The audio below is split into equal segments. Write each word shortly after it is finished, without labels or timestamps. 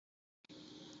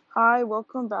Hi,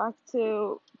 welcome back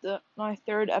to my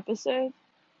third episode.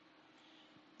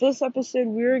 This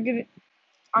episode,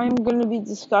 I'm gonna be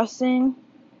discussing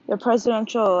the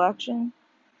presidential election.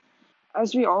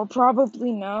 As we all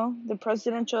probably know, the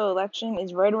presidential election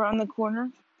is right around the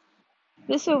corner.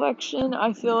 This election,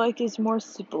 I feel like, is more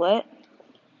split.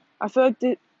 I feel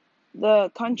like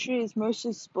the country is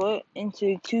mostly split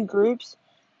into two groups,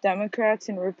 Democrats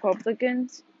and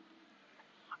Republicans.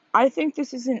 I think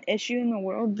this is an issue in the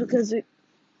world because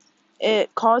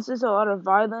it causes a lot of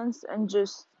violence and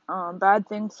just bad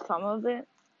things come of it.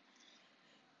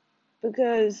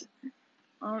 Because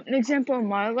an example in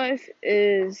my life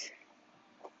is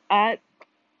at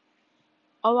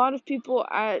a lot of people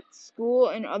at school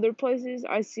and other places,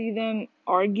 I see them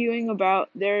arguing about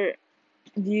their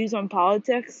views on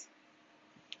politics.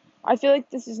 I feel like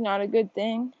this is not a good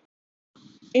thing.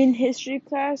 In history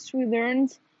class, we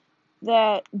learned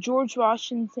that George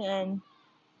Washington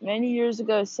many years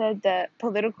ago said that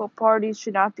political parties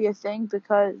should not be a thing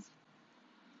because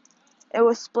it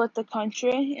would split the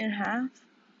country in half.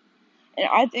 And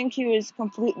I think he was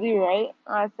completely right.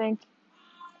 I think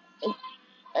it,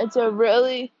 it's a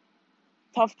really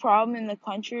tough problem in the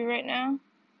country right now.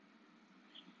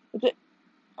 But,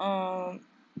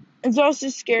 it's also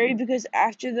scary because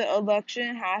after the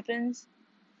election happens,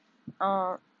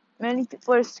 uh, many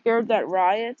people are scared that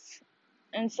riots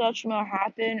and such will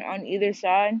happen on either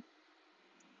side.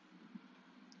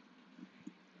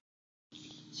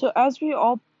 So as we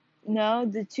all know,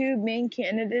 the two main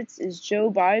candidates is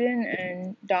Joe Biden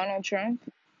and Donald Trump.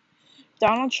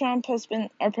 Donald Trump has been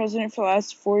our president for the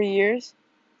last 4 years.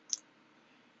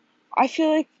 I feel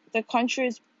like the country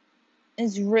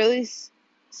is really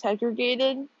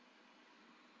segregated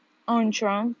on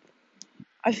Trump.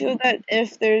 I feel that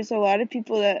if there's a lot of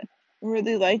people that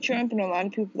really like Trump and a lot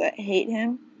of people that hate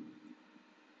him,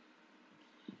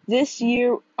 this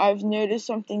year I've noticed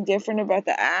something different about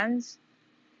the ads.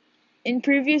 In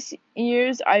previous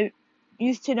years, I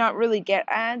used to not really get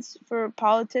ads for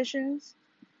politicians,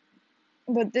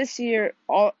 but this year,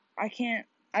 I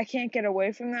can't get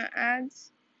away from the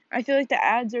ads. I feel like the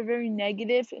ads are very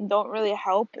negative and don't really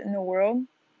help in the world,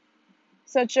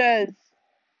 such as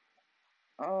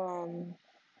um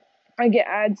I get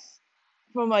ads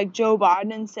from like Joe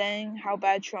Biden saying how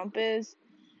bad Trump is,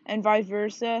 and vice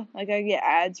versa. Like I get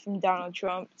ads from Donald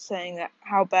Trump saying that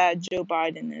how bad Joe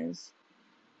Biden is.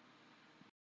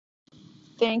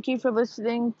 Thank you for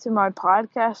listening to my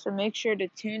podcast and make sure to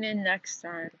tune in next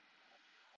time.